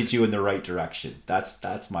we pointed you in the right direction.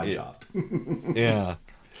 That's my job. Yeah.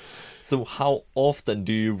 So how often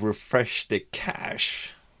do you refresh the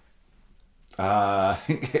cache?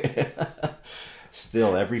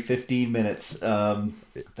 Still every 15 minutes. But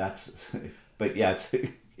yeah,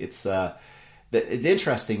 it's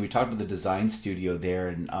interesting. We talked about the design studio there,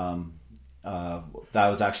 and that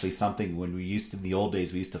was actually something when in the old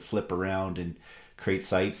days, we used to flip around and create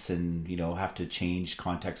sites and, have to change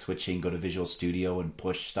context switching, go to Visual Studio and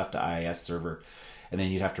push stuff to IIS server. And then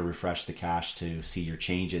you'd have to refresh the cache to see your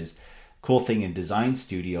changes. Cool thing in Design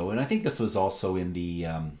Studio, and I think this was also in the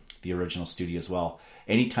original studio as well.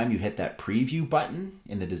 Anytime you hit that preview button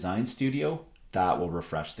in the Design Studio, that will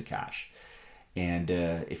refresh the cache. And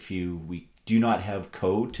we do not have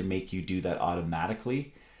code to make you do that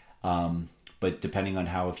automatically. But depending on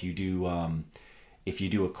if you do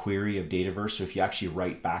a query of Dataverse, or if you actually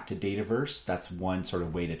write back to Dataverse, that's one sort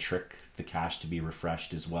of way to trick the cache to be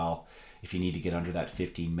refreshed as well, if you need to get under that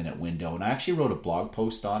 15-minute window. And I actually wrote a blog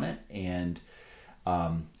post on it, and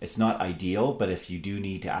it's not ideal, but if you do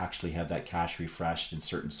need to actually have that cache refreshed in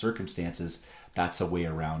certain circumstances, that's a way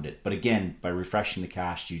around it. But again, by refreshing the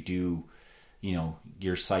cache,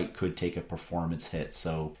 your site could take a performance hit.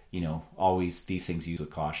 So, always these things use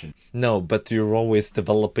with caution. No, but you're always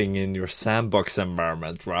developing in your sandbox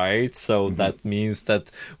environment, right? So that means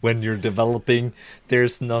that when you're developing,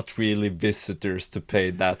 there's not really visitors to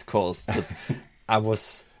pay that cost. But I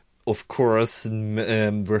was, of course,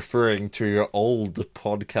 referring to your old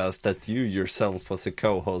podcast that you yourself was a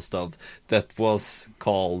co-host of, that was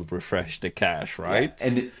called Refresh the Cache, right?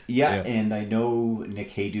 And I know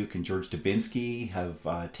Nick Hayduke and George Dubinsky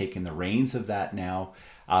have taken the reins of that now.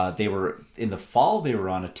 They were in the fall, they were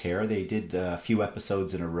on a tear. They did a few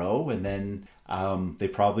episodes in a row, and then they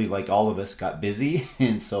probably, like all of us, got busy.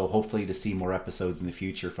 And so hopefully to see more episodes in the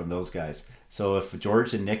future from those guys. So if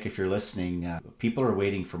George and Nick, if you're listening, people are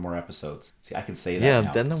waiting for more episodes. See, I can say that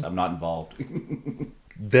now because I'm not involved.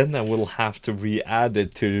 Then I will have to re-add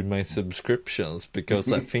it to my subscriptions, because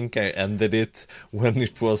I think I ended it when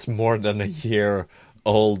it was more than a year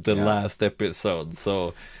old, the last episode.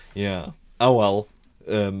 So, yeah. Oh, well.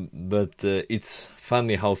 But it's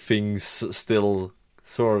funny how things still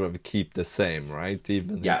sort of keep the same, right?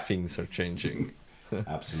 Even if things are changing.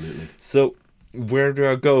 Absolutely. So, where do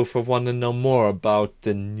I go if I want to know more about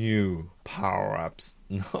the new Power Apps?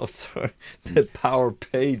 No, sorry, the Power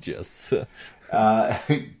Pages.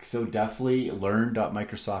 So definitely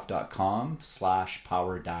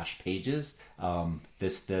learn.microsoft.com/power-pages.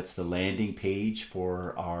 That's the landing page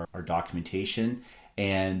for our documentation.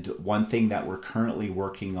 And one thing that we're currently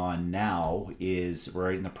working on now is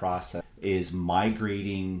we're in the process is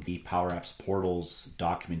migrating the Power Apps Portals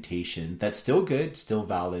documentation. That's still good, still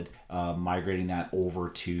valid. Migrating that over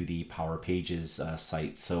to the Power Pages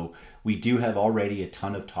site. So we do have already a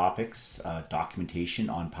ton of topics, documentation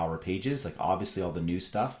on Power Pages, like obviously all the new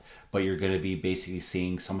stuff, but you're going to be basically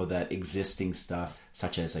seeing some of that existing stuff,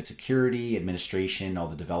 such as like security, administration, all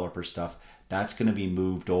the developer stuff. That's going to be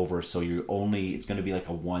moved over, so it's going to be like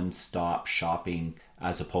a one-stop shopping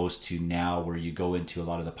as opposed to now where you go into a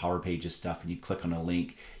lot of the Power Pages stuff and you click on a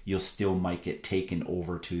link, you'll still might get taken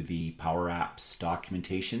over to the Power Apps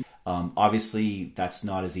documentation. Obviously, that's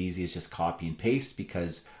not as easy as just copy and paste,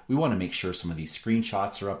 because we want to make sure some of these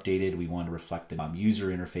screenshots are updated. We want to reflect the user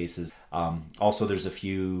interfaces. Also, there's a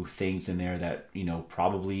few things in there that,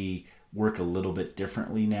 probably work a little bit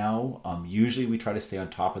differently now. Usually we try to stay on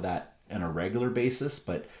top of that on a regular basis,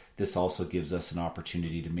 but this also gives us an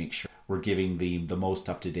opportunity to make sure we're giving the most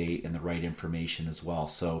up-to-date and the right information as well.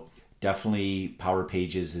 So definitely Power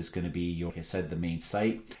Pages is going to be, like I said, the main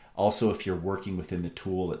site. Also, if you're working within the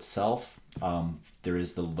tool itself, there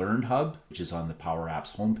is the Learn Hub, which is on the Power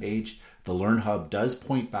Apps homepage. The Learn Hub does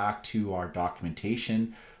point back to our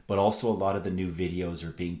documentation, but also a lot of the new videos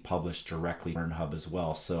are being published directly on Learn Hub as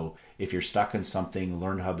well. So if you're stuck on something,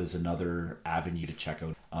 Learn Hub is another avenue to check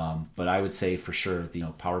out. But I would say for sure,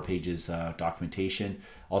 Power Pages documentation,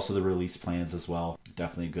 also the release plans as well,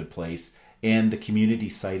 definitely a good place. And the community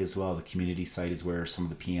site as well. The community site is where some of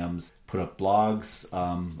the PMs put up blogs.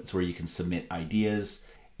 It's where you can submit ideas,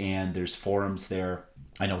 and there's forums there.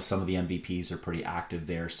 I know some of the MVPs are pretty active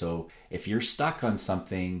there. So if you're stuck on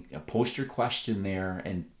something, post your question there,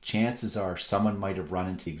 and chances are someone might have run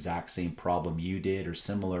into the exact same problem you did or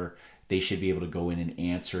similar. They should be able to go in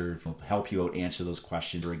and help you out, answer those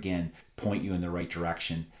questions, or again, point you in the right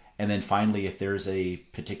direction. And then finally, if there's a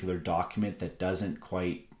particular document that doesn't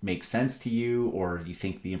quite make sense to you, or you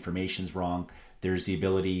think the information's wrong, there's the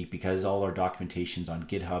ability, because all our documentation's on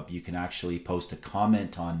GitHub, you can actually post a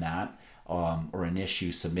comment on that, or an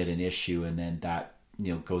issue, submit an issue, and then that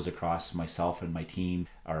goes across myself and my team,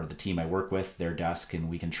 or the team I work with, their desk, and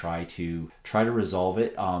we can try to resolve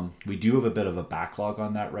it. We do have a bit of a backlog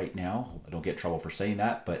on that right now. I don't get in trouble for saying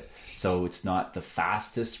that, but so it's not the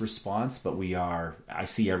fastest response, but I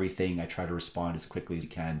see everything. I try to respond as quickly as I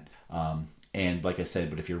can. And like I said,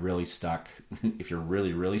 but if you're really stuck, if you're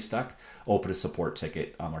really, really stuck, open a support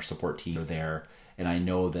ticket. Our support team are there, and I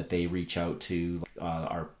know that they reach out to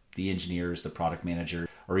the engineers, the product manager,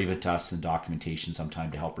 or even to us in documentation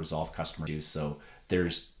sometime to help resolve customer issues. So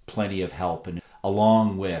there's plenty of help, and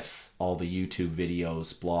along with all the YouTube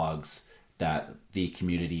videos, blogs that the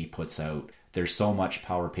community puts out. There's so much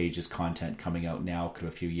Power Pages content coming out now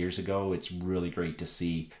a few years ago. It's really great to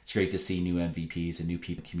see. It's great to see new MVPs and new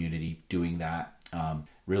people in the community doing that.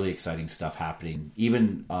 Really exciting stuff happening.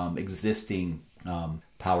 Even existing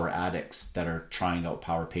Power addicts that are trying out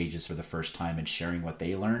Power Pages for the first time and sharing what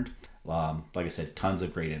they learned. Like I said, tons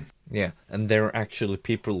of great info. Yeah, and there are actually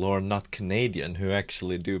people who are not Canadian who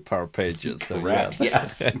actually do Power Pages. So correct, yeah.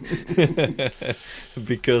 Yes.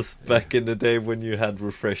 Because back in the day when you had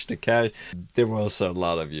Refresh the Cache, there was a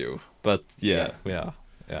lot of you. But yeah.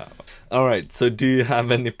 All right, so do you have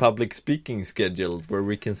any public speaking scheduled where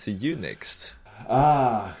we can see you next?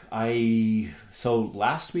 So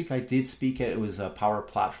last week I did speak at, it was a Power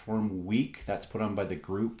Platform Week that's put on by the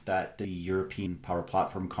group, that the European Power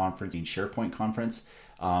Platform Conference and SharePoint Conference.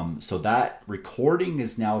 So that recording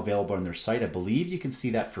is now available on their site. I believe you can see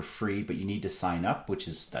that for free, but you need to sign up,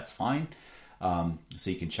 that's fine. So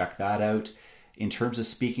you can check that out. In terms of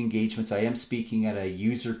speaking engagements, I am speaking at a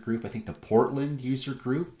user group, I think the Portland user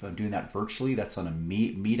group. I'm doing that virtually. That's on a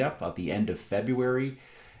meetup at the end of February.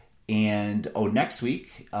 And next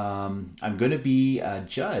week, I'm going to be a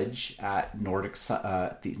judge at not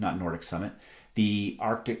Nordic Summit, the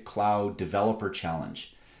Arctic Cloud Developer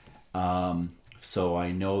Challenge. So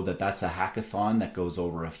I know that that's a hackathon that goes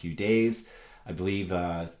over a few days. I believe,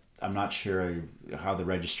 I'm not sure how the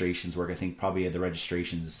registrations work. I think probably the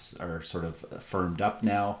registrations are sort of firmed up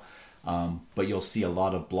now. But you'll see a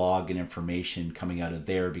lot of blog and information coming out of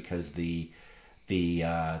there, because the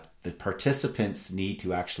participants need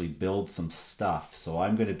to actually build some stuff. So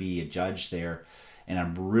I'm going to be a judge there, and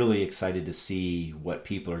I'm really excited to see what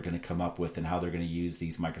people are going to come up with and how they're going to use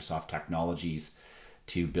these Microsoft technologies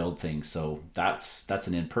to build things. So that's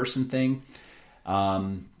an in-person thing.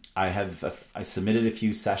 I submitted a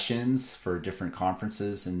few sessions for different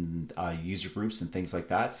conferences and user groups and things like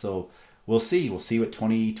that. So we'll see what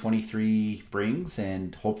 2023 brings,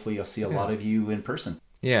 and hopefully I'll see a lot of you in person.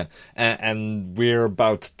 Yeah, and we're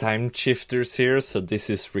about time shifters here, so this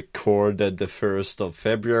is recorded the 1st of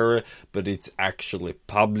February, but it's actually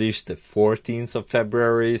published the 14th of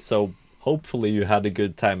February, so hopefully you had a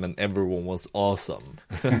good time and everyone was awesome.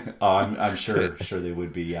 I'm sure they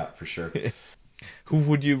would be, yeah, for sure. Who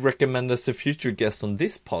would you recommend as a future guest on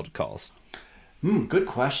this podcast? Good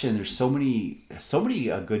question. There's so many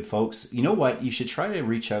good folks. You know what? You should try to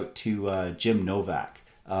reach out to Jim Novak.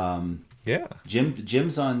 Yeah,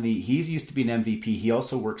 Jim's on he's used to be an MVP. He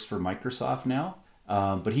also works for Microsoft now.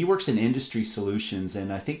 But he works in industry solutions,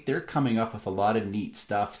 and I think they're coming up with a lot of neat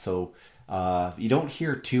stuff. So you don't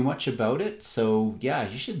hear too much about it. So yeah,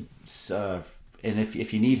 you should. And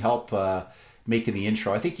if you need help making the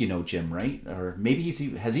intro, I think you know Jim, right? Or maybe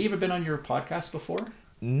has he ever been on your podcast before?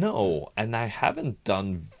 No, and I haven't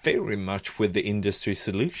done very much with the industry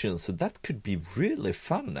solutions, so that could be really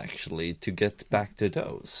fun actually to get back to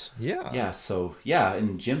those. Yeah. Yeah. So yeah,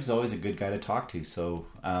 and Jim's always a good guy to talk to. So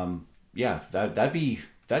yeah,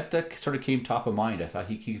 that sort of came top of mind. I thought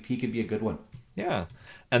he could be a good one. Yeah.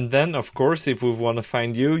 And then, of course, if we want to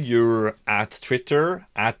find you, you're at Twitter,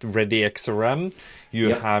 at ReadyXRM. You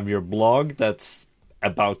have your blog that's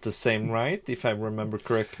about the same, right? If I remember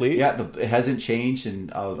correctly. Yeah, it hasn't changed,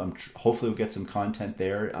 and hopefully we'll get some content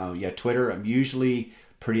there. Yeah, Twitter, I'm usually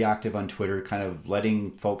pretty active on Twitter, kind of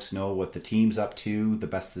letting folks know what the team's up to, the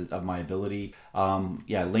best of my ability.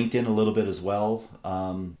 Yeah, LinkedIn a little bit as well.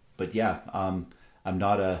 But yeah, I'm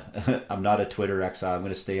not a Twitter exile. I'm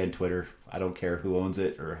going to stay on Twitter. I don't care who owns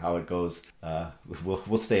it or how it goes.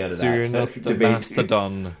 We'll stay out of that. So you're not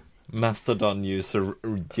the Mastodon user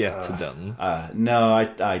yet then? No,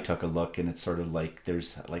 I took a look, and it's sort of like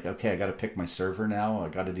there's like, okay, I got to pick my server now. I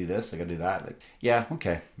got to do this. I got to do that. Like, yeah,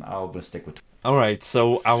 okay, I'll just stick with. All right,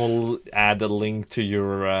 so I will add a link to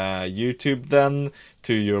your YouTube then,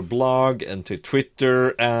 to your blog, and to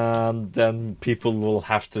Twitter, and then people will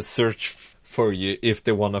have to search for you if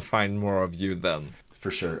they want to find more of you then. For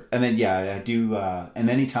sure. And then, yeah, I do. And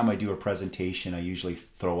anytime I do a presentation, I usually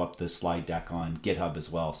throw up the slide deck on GitHub as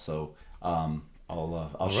well. So I'll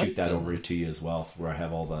shoot that over to you as well, where I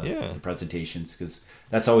have all the presentations, because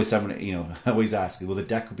that's always someone, I always ask, will the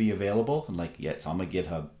deck be available? And like, yeah, it's on my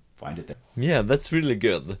GitHub. Find it there. Yeah, that's really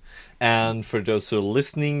good. And for those who are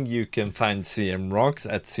listening, you can find CM Rocks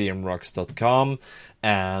at cmrocks.com.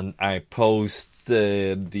 And I post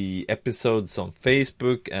the episodes on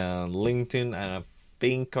Facebook and LinkedIn, and I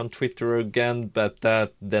think on Twitter again, but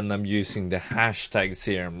then I'm using the hashtag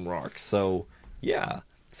CM Rocks. So yeah.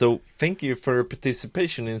 So thank you for your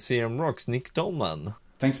participation in CM Rocks, Nick Doelman.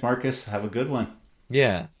 Thanks, Marcus. Have a good one.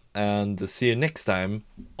 Yeah, and see you next time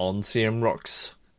on CM Rocks.